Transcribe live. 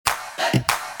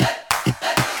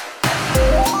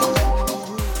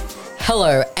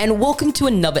Hello, and welcome to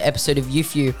another episode of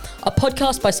Youth You, a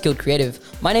podcast by Skilled Creative.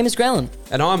 My name is Graylin.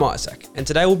 And I'm Isaac, and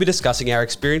today we'll be discussing our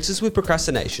experiences with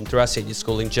procrastination through our senior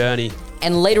schooling journey.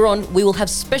 And later on, we will have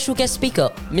special guest speaker,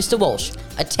 Mr. Walsh,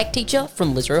 a tech teacher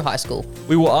from Lisro High School.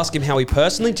 We will ask him how he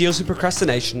personally deals with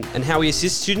procrastination and how he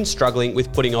assists students struggling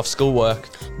with putting off schoolwork.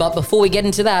 But before we get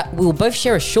into that, we will both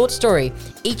share a short story,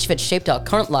 each that shaped our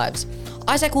current lives.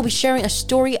 Isaac will be sharing a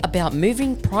story about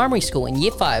moving primary school in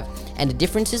Year 5 and the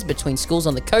differences between schools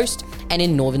on the coast and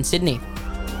in northern Sydney.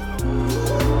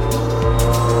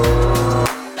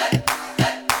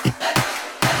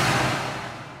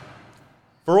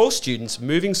 For all students,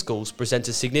 moving schools presents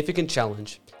a significant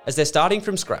challenge as they're starting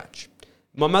from scratch.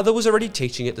 My mother was already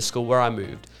teaching at the school where I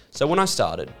moved, so when I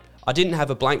started, I didn't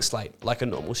have a blank slate like a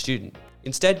normal student.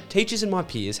 Instead, teachers and my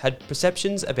peers had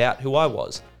perceptions about who I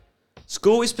was.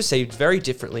 School is perceived very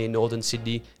differently in northern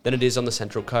Sydney than it is on the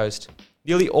Central Coast.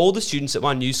 Nearly all the students at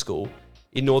my new school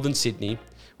in northern Sydney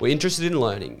were interested in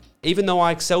learning. Even though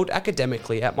I excelled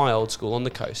academically at my old school on the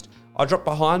coast, I dropped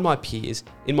behind my peers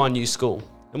in my new school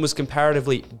and was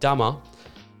comparatively dumber.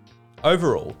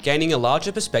 Overall, gaining a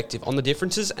larger perspective on the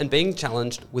differences and being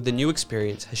challenged with the new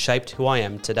experience has shaped who I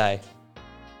am today.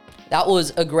 That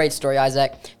was a great story,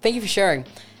 Isaac. Thank you for sharing.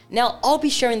 Now, I'll be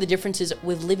sharing the differences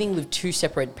with living with two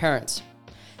separate parents.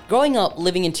 Growing up,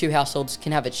 living in two households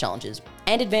can have its challenges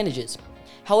and advantages.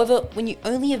 However, when you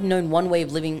only have known one way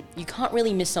of living, you can't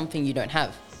really miss something you don't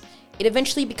have. It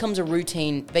eventually becomes a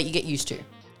routine that you get used to.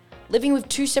 Living with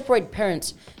two separated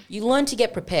parents, you learn to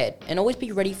get prepared and always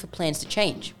be ready for plans to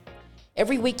change.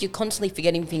 Every week, you're constantly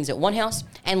forgetting things at one house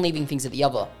and leaving things at the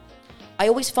other. I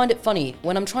always find it funny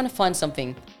when I'm trying to find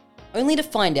something, only to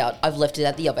find out I've left it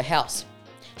at the other house.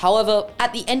 However,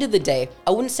 at the end of the day,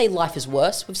 I wouldn't say life is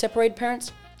worse with separated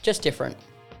parents, just different.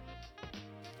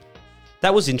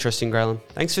 That was interesting, Graylin.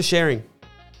 Thanks for sharing.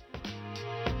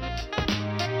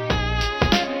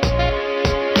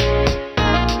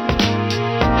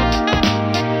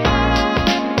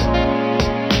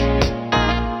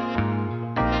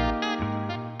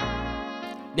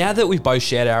 Now that we've both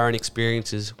shared our own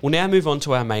experiences, we'll now move on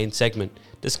to our main segment,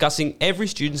 discussing every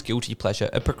student's guilty pleasure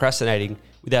of procrastinating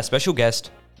with our special guest,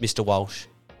 Mr. Walsh.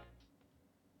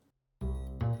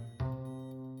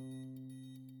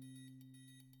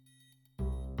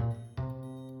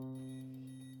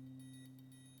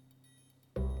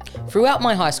 Throughout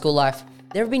my high school life,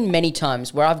 there have been many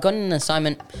times where I've gotten an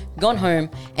assignment, gone home,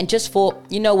 and just thought,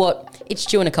 you know what, it's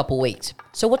due in a couple weeks,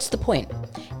 so what's the point?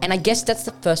 And I guess that's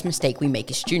the first mistake we make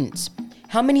as students.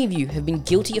 How many of you have been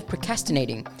guilty of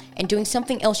procrastinating and doing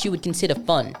something else you would consider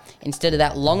fun instead of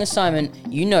that long assignment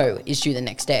you know is due the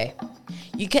next day?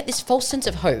 You get this false sense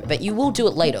of hope that you will do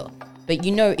it later, but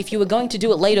you know if you were going to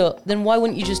do it later, then why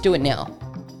wouldn't you just do it now?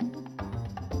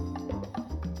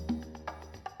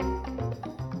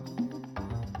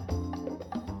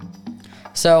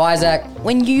 So Isaac,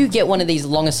 when you get one of these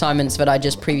long assignments that I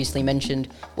just previously mentioned,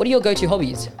 what are your go-to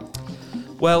hobbies?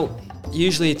 Well,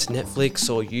 usually it's Netflix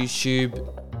or YouTube,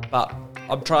 but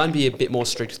I'm trying to be a bit more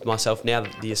strict with myself now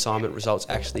that the assignment results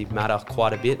actually matter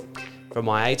quite a bit for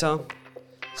my ATAR.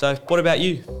 So what about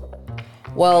you?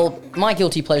 Well, my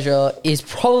guilty pleasure is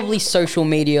probably social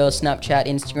media, Snapchat,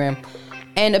 Instagram,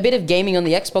 and a bit of gaming on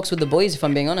the Xbox with the boys, if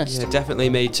I'm being honest. Yeah,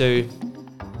 definitely me too.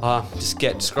 Just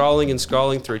get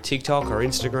scrolling through TikTok or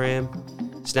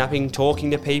Instagram, snapping,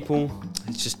 talking to people.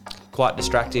 It's just quite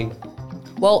distracting.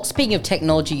 Well, speaking of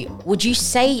technology, would you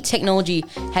say technology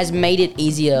has made it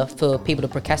easier for people to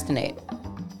procrastinate?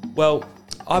 Well,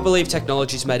 I believe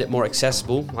technology's made it more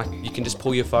accessible. Like, you can just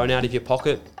pull your phone out of your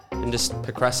pocket and just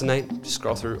procrastinate, just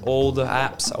scroll through all the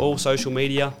apps, all social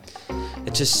media.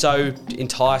 It's just so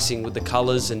enticing with the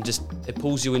colours and just it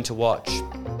pulls you into watch.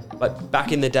 But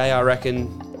back in the day, I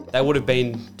reckon they would have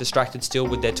been distracted still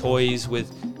with their toys, with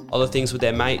other things with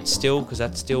their mates still, because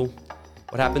that's still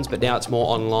what happens. But now it's more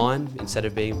online instead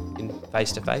of being in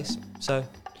face-to-face. So,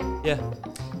 yeah.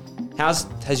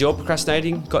 Has your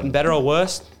procrastinating gotten better or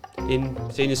worse in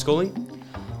senior schooling?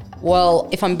 Well,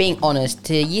 if I'm being honest,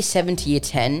 to year 7 to year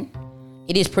 10,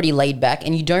 it is pretty laid back,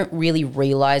 and you don't really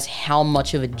realise how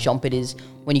much of a jump it is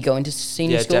when you go into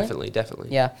senior schooling. Yeah, definitely.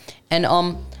 Yeah. And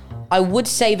I would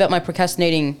say that my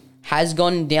procrastinating has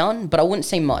gone down, but I wouldn't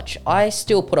say much. I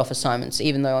still put off assignments,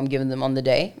 even though I'm giving them on the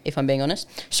day, if I'm being honest.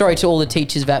 Sorry to all the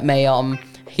teachers that may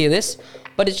hear this,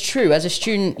 but it's true. As a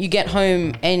student, you get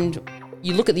home and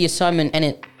you look at the assignment and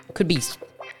it could be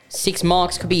 6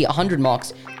 marks, could be 100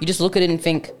 marks. You just look at it and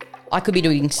think, I could be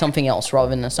doing something else rather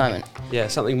than an assignment. Yeah,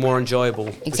 something more enjoyable.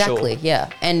 Exactly, for sure. yeah.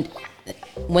 And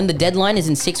when the deadline is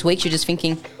in 6 weeks, you're just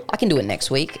thinking, I can do it next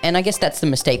week. And I guess that's the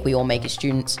mistake we all make as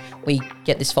students. We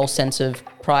get this false sense of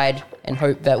pride and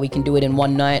hope that we can do it in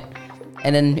one night,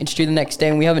 and then it's due the next day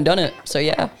and we haven't done it. So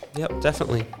yeah. Yep,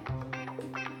 definitely.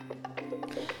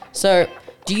 So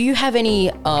do you have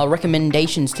any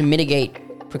recommendations to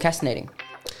mitigate procrastinating?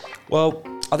 Well,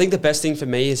 I think the best thing for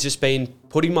me has just been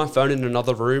putting my phone in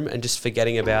another room and just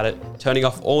forgetting about it, turning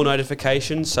off all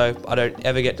notifications so I don't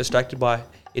ever get distracted by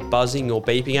it buzzing or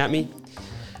beeping at me.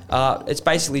 It's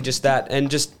basically just that, and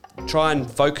just try and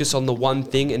focus on the one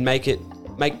thing and make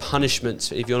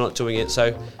punishments if you're not doing it.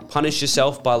 So punish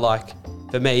yourself by, like,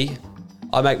 for me,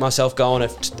 I make myself go on a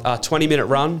 20-minute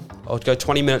run. I'll go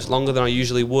 20 minutes longer than I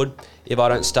usually would if I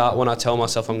don't start when I tell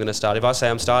myself I'm going to start. If I say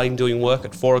I'm starting doing work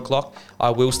at 4 o'clock, I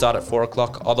will start at 4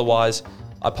 o'clock. Otherwise,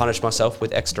 I punish myself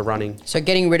with extra running. So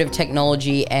getting rid of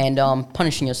technology and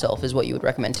punishing yourself is what you would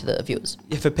recommend to the viewers?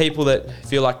 Yeah, for people that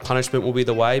feel like punishment will be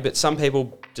the way, but some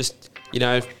people just,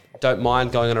 don't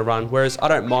mind going on a run. Whereas I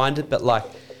don't mind it, but like,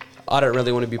 I don't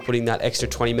really want to be putting that extra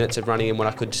 20 minutes of running in when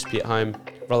I could just be at home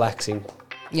relaxing.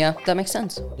 Yeah, that makes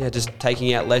sense. Yeah, just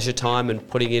taking out leisure time and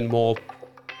putting in more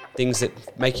things that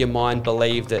make your mind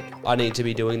believe that I need to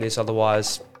be doing this,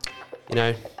 otherwise,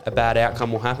 a bad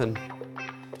outcome will happen.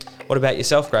 What about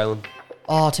yourself, Graylin?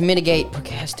 To mitigate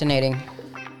procrastinating.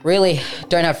 Really,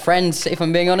 don't have friends, if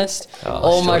I'm being honest.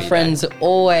 All my friends,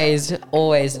 always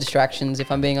distractions,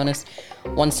 if I'm being honest.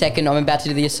 1 second, I'm about to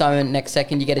do the assignment. Next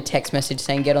second, you get a text message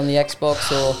saying get on the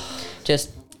Xbox, or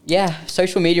just,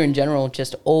 social media in general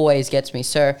just always gets me.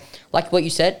 So, like what you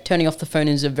said, turning off the phone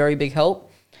is a very big help.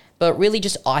 But really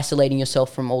just isolating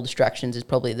yourself from all distractions is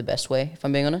probably the best way, if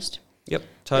I'm being honest. Yep,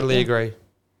 totally agree.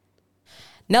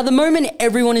 Now, the moment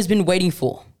everyone has been waiting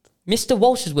for. Mr.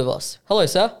 Walsh is with us. Hello,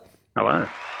 sir. Hello.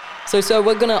 So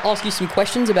we're going to ask you some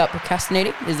questions about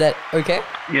procrastinating. Is that okay?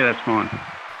 Yeah, that's fine.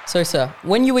 So, sir,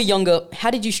 when you were younger, how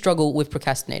did you struggle with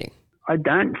procrastinating? I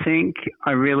don't think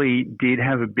I really did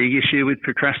have a big issue with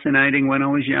procrastinating when I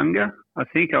was younger. I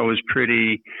think I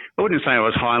wouldn't say I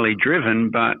was highly driven,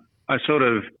 but I sort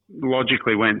of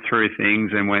logically went through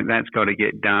things and went, that's got to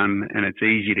get done, and it's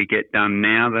easier to get done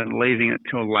now than leaving it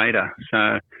till later. So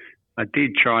I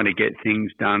did try to get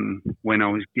things done when I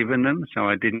was given them, so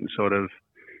I didn't sort of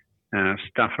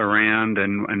stuff around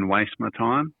and waste my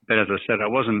time. But as I said, I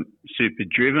wasn't super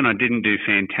driven. I didn't do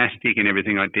fantastic in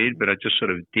everything I did, but I just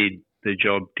sort of did the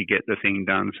job to get the thing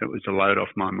done, so it was a load off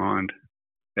my mind.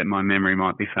 But my memory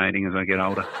might be fading as I get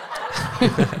older.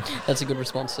 That's a good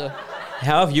response, sir.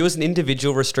 How have you as an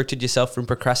individual restricted yourself from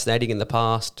procrastinating in the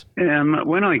past?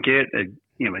 When I get a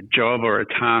job or a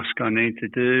task I need to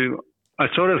do, I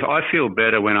feel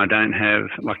better when I don't have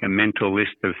like a mental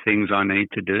list of things I need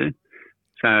to do.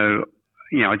 So,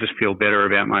 I just feel better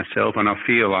about myself, and I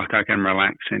feel like I can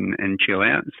relax and chill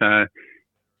out. So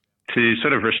to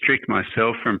sort of restrict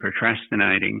myself from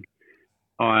procrastinating,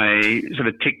 I sort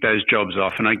of tick those jobs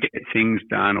off and I get things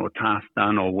done or tasks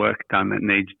done or work done that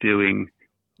needs doing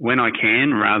when I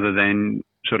can, rather than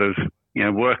sort of,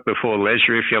 work before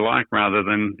leisure, if you like, rather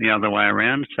than the other way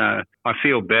around. So I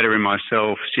feel better in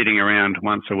myself sitting around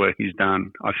once the work is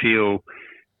done. I feel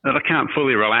that I can't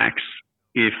fully relax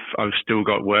if I've still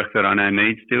got work that I know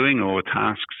needs doing or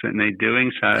tasks that need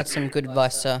doing. So that's some good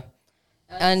advice, sir.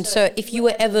 And so if you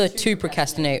were ever to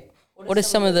procrastinate, what are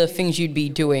some of the things you'd be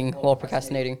doing while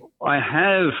procrastinating? I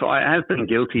have been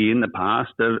guilty in the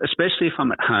past of, especially if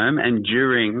I'm at home and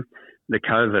during the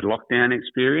COVID lockdown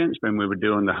experience when we were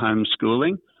doing the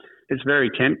homeschooling. It's very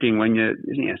tempting when you're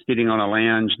sitting on a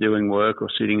lounge doing work or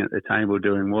sitting at the table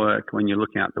doing work, when you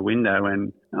look out the window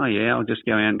and, I'll just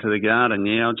go out into the garden.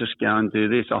 I'll just go and do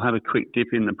this. I'll have a quick dip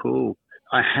in the pool.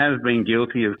 I have been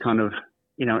guilty of kind of,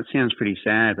 it sounds pretty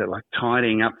sad, but like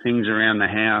tidying up things around the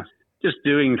house, just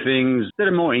doing things that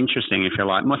are more interesting, if you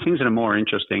like, more things that are more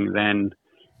interesting than,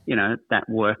 that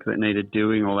work that needed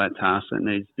doing or that task that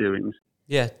needs doing.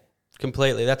 Yeah,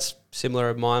 completely. That's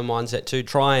similar to my mindset too.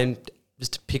 Try and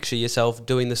just picture yourself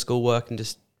doing the schoolwork and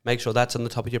just make sure that's on the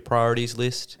top of your priorities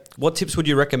list. What tips would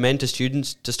you recommend to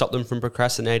students to stop them from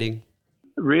procrastinating?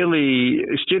 Really,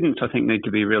 students, I think, need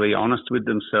to be really honest with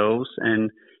themselves. And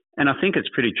I think it's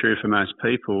pretty true for most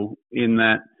people in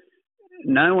that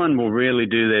no one will really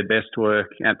do their best work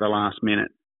at the last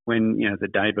minute when, the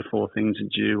day before things are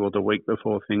due or the week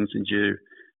before things are due.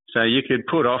 So you could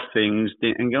put off things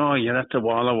and go, that's a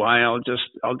while away. I'll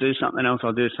do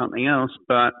something else.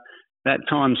 But that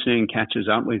time soon catches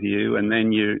up with you, and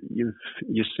then you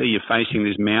see you're facing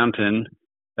this mountain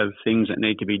of things that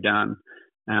need to be done.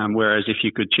 Whereas if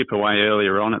you could chip away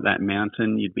earlier on at that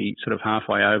mountain, you'd be sort of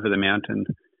halfway over the mountain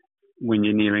when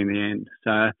you're nearing the end.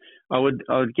 So I would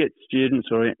get students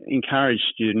or encourage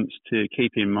students to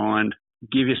keep in mind,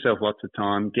 give yourself lots of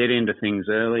time, get into things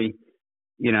early.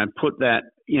 Put that,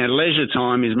 leisure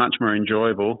time is much more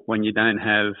enjoyable when you don't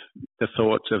have the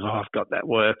thoughts of, I've got that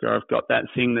work, or I've got that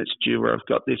thing that's due, or I've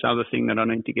got this other thing that I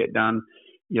need to get done.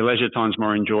 Your leisure time's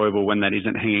more enjoyable when that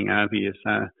isn't hanging over you.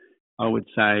 So I would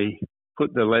say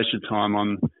put the leisure time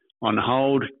on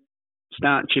hold,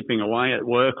 start chipping away at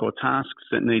work or tasks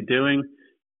that need doing.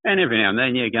 And every now and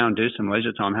then, go and do some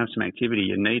leisure time, have some activity.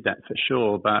 You need that for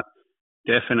sure, but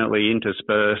definitely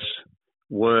intersperse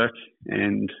work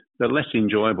and the less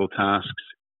enjoyable tasks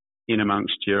in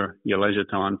amongst your leisure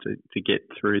time to get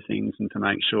through things and to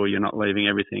make sure you're not leaving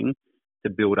everything to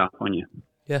build up on you.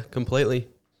 Yeah, completely.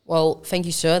 Well, thank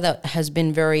you, sir. That has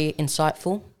been very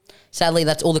insightful. Sadly,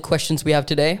 that's all the questions we have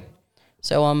today.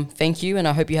 So thank you, and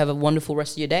I hope you have a wonderful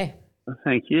rest of your day.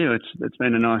 Thank you. It's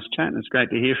been a nice chat, and it's great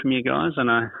to hear from you guys, and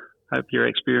I hope your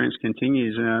experience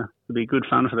continues. It'll be good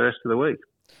fun for the rest of the week.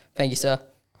 Thank you, sir.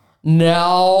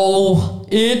 Now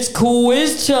it's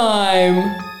quiz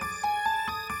time.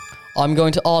 I'm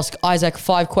going to ask Isaac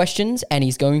 5 questions, and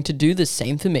he's going to do the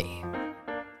same for me.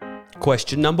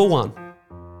 Question number 1.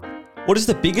 What is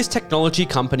the biggest technology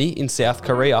company in South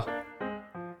Korea?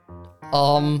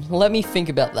 Let me think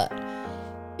about that.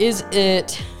 Is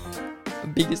it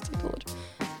biggest technology?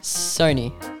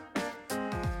 Sony.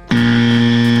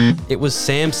 It was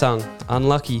Samsung.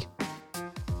 Unlucky.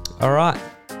 All right.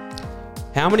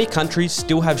 How many countries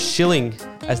still have shilling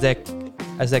as their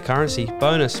currency?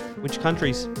 Bonus. Which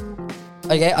countries?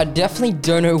 Okay, I definitely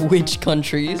don't know which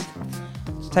countries.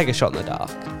 Let's take a shot in the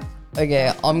dark.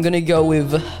 Okay, I'm gonna go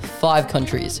with 5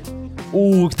 countries.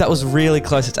 Ooh, that was really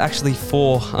close. It's actually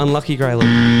 4. Unlucky,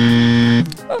 Graylin.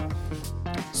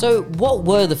 So, what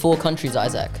were the 4 countries,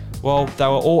 Isaac? Well, they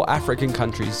were all African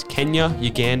countries. Kenya,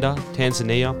 Uganda,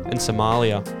 Tanzania, and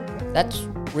Somalia. That's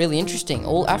really interesting.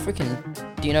 All African.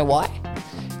 Do you know why?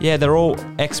 Yeah, they're all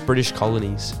ex-British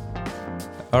colonies.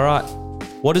 All right.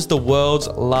 What is the world's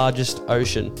largest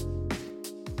ocean?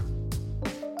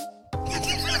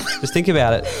 Just think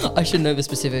about it. I should know the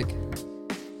specific.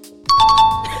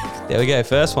 There we go.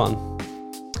 First one.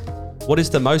 What is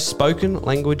the most spoken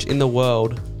language in the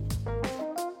world?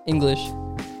 English.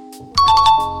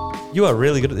 You are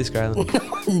really good at this, Graylin.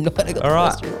 No, I got All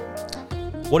right. the first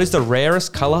one. What is the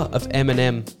rarest color of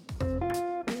M&M?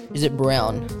 Is it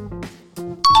brown?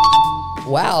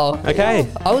 Wow. Okay.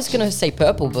 I was going to say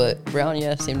purple, but brown,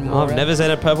 yeah, seemed more I've rare. never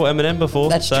seen a purple M&M before.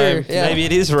 That's so true, yeah. Maybe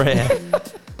it is rare.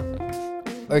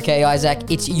 Okay,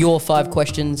 Isaac, it's your 5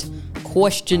 questions.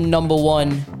 Question number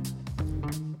 1.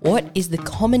 What is the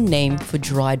common name for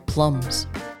dried plums?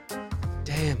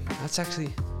 Damn, that's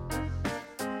actually...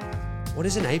 What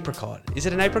is an apricot? Is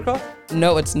it an apricot?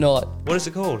 No, it's not. What is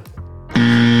it called?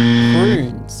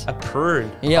 Prunes. A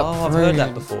prune. Yep, Oh, I've heard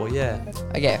that prune. before, yeah.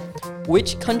 Okay.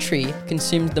 Which country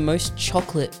consumes the most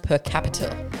chocolate per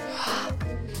capita?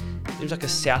 Seems like a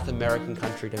South American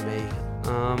country to me.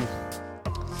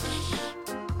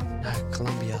 No,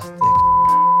 Colombia.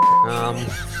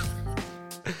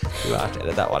 You have to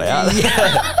edit that one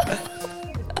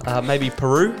out. Maybe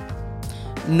Peru?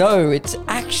 No, it's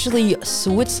actually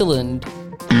Switzerland.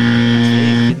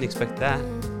 Gee, didn't expect that.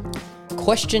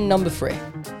 Question number 3.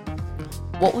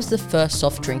 What was the first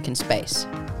soft drink in space?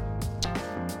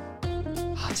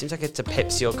 It seems like it's a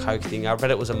Pepsi or Coke thing. I read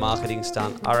it was a marketing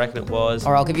stunt. I reckon it was.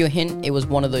 Or I'll give you a hint. It was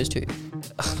one of those 2.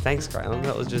 Thanks, Graylin.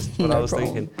 That was just what No I was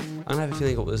problem. thinking. I have a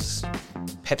feeling it was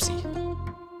Pepsi.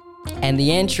 And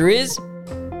the answer is...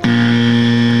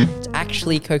 It's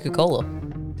actually Coca-Cola.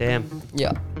 Damn.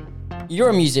 Yeah. You're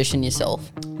a musician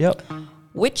yourself. Yep.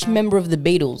 Which member of the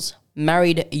Beatles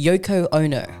married Yoko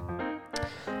Ono?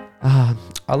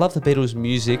 I love the Beatles'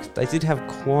 music. They did have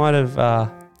quite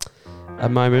a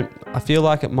moment. I feel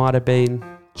like it might have been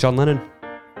John Lennon.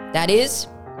 That is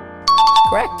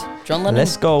correct. John Lennon.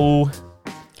 Let's go.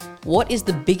 What is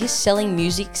the biggest selling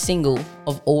music single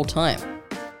of all time?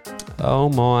 Oh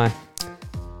my.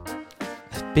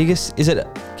 Biggest, is it,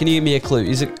 can you give me a clue?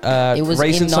 Is it It was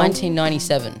recent in song?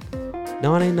 1997.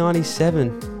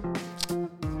 1997.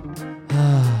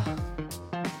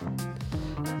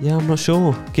 Yeah, I'm not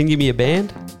sure. Can you give me a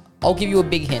band? I'll give you a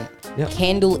big hint. Yep.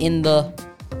 Candle in the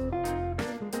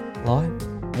Light?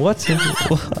 What?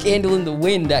 Candle in the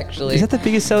Wind, actually. Is that the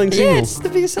biggest selling single? Yeah, it's the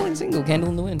biggest selling single, Candle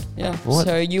in the Wind. Yeah. What?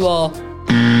 So you are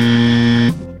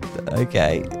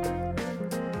Okay.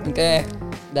 okay.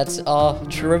 That's our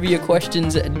trivia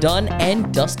questions done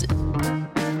and dusted.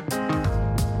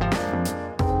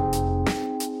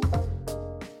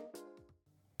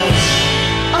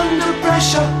 Under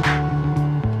pressure.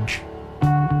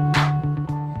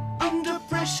 Under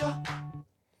pressure.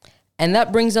 And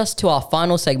that brings us to our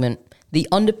final segment, the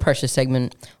Under Pressure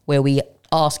segment, where we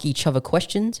ask each other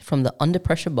questions from the Under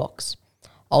Pressure box.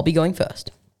 I'll be going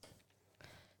first.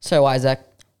 So, Isaac,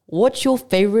 what's your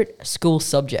favourite school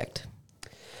subject?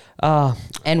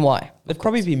 And why? It'd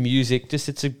probably be music. Just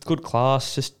it's a good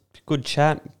class, just good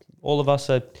chat. All of us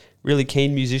are really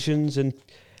keen musicians, and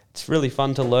it's really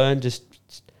fun to learn. Just,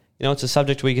 it's a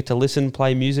subject we get to listen,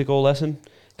 play music all lesson.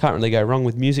 Can't really go wrong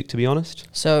with music, to be honest.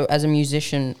 So, as a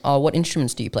musician, what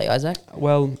instruments do you play, Isaac?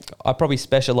 Well, I probably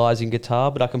specialise in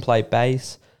guitar, but I can play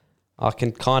bass. I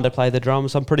can kind of play the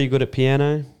drums. I'm pretty good at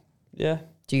piano. Yeah.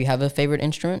 Do you have a favourite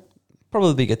instrument?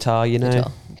 Probably guitar,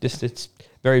 Guitar. Just it's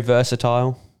very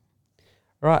versatile.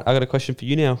 Right, I got a question for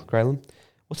you now, Graylin.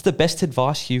 What's the best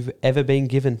advice you've ever been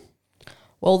given?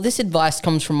 Well, this advice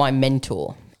comes from my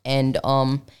mentor, and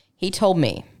he told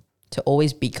me to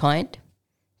always be kind,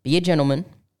 be a gentleman,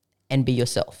 and be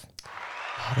yourself.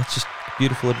 Oh, that's just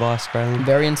beautiful advice, Graylin.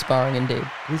 Very inspiring indeed.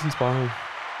 It is inspiring.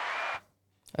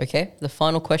 Okay, the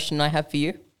final question I have for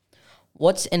you.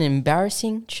 What's an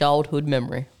embarrassing childhood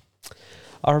memory?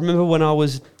 I remember when I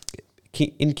was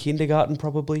in kindergarten,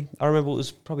 probably. I remember it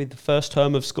was probably the first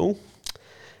term of school.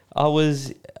 I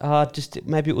was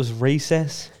maybe it was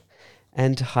recess,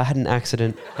 and I had an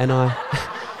accident, and I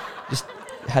just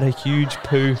had a huge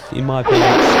poo in my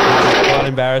pants. It was quite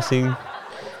embarrassing.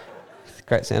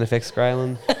 Great sound effects,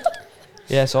 Graylin.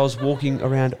 Yeah, so I was walking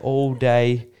around all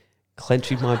day,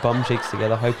 clenching my bum cheeks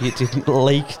together, hoping it didn't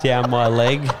leak down my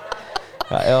leg.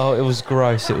 It was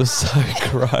gross. It was so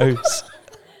gross.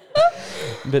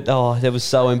 But that was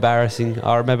so embarrassing.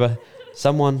 I remember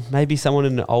someone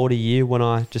in an older year, when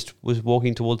I just was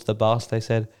walking towards the bus, they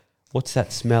said, "What's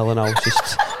that smell?" And I was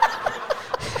just,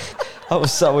 I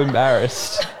was so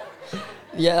embarrassed.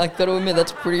 Yeah, I got to admit,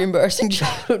 that's a pretty embarrassing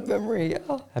childhood memory.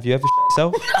 Yeah. Have you ever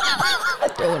yourself? I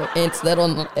don't want to answer that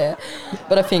on the air,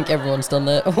 but I think everyone's done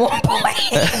that at one point.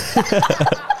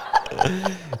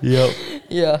 Yep.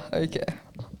 Yeah, okay.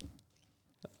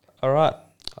 All right.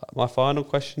 My final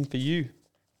question for you.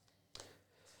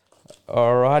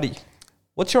 Alrighty.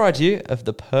 What's your idea of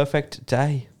the perfect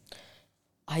day?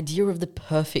 Idea of the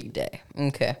perfect day.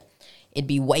 Okay. It'd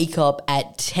be wake up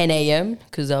at 10 a.m.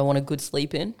 because I want a good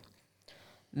sleep in.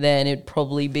 Then it'd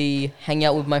probably be hang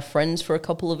out with my friends for a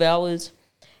couple of hours.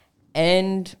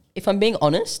 And if I'm being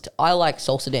honest, I like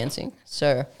salsa dancing.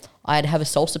 So I'd have a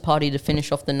salsa party to finish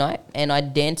off the night, and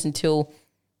I'd dance until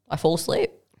I fall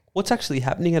asleep. What's actually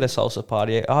happening at a salsa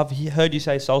party? I've heard you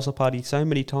say salsa party so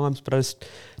many times, but I just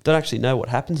don't actually know what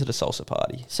happens at a salsa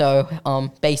party.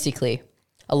 So basically,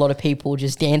 a lot of people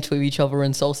just dance with each other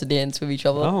and salsa dance with each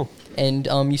other. Oh. And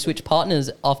you switch partners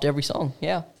after every song,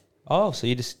 yeah. Oh, so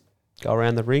you just go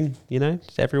around the ring,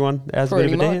 just everyone has a bit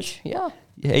Pretty of a much, dance? yeah.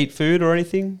 You eat food or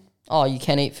anything? Oh, you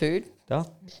can eat food. Duh.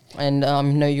 And I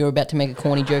know you're about to make a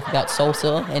corny joke about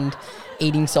salsa and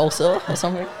eating salsa or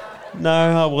something. No,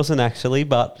 I wasn't actually,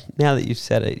 but now that you've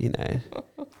said it,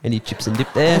 any chips and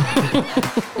dip there?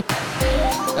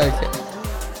 Okay.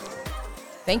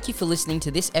 Thank you for listening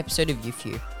to this episode of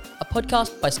YouFew, a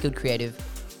podcast by Skilled Creative.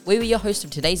 We were your hosts of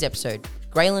today's episode,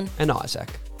 Graylin and Isaac.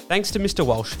 Thanks to Mr.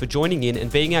 Walsh for joining in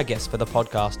and being our guest for the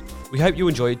podcast. We hope you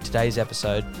enjoyed today's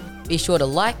episode. Be sure to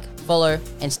like, follow,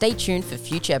 and stay tuned for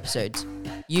future episodes.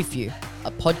 YouFew,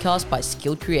 a podcast by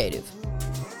Skilled Creative.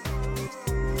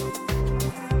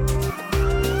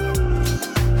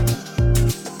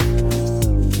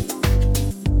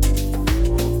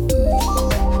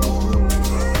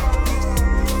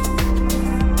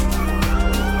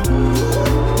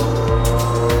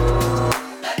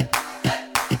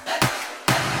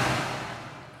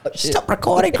 Stop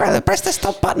recording, Press the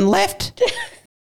stop button left.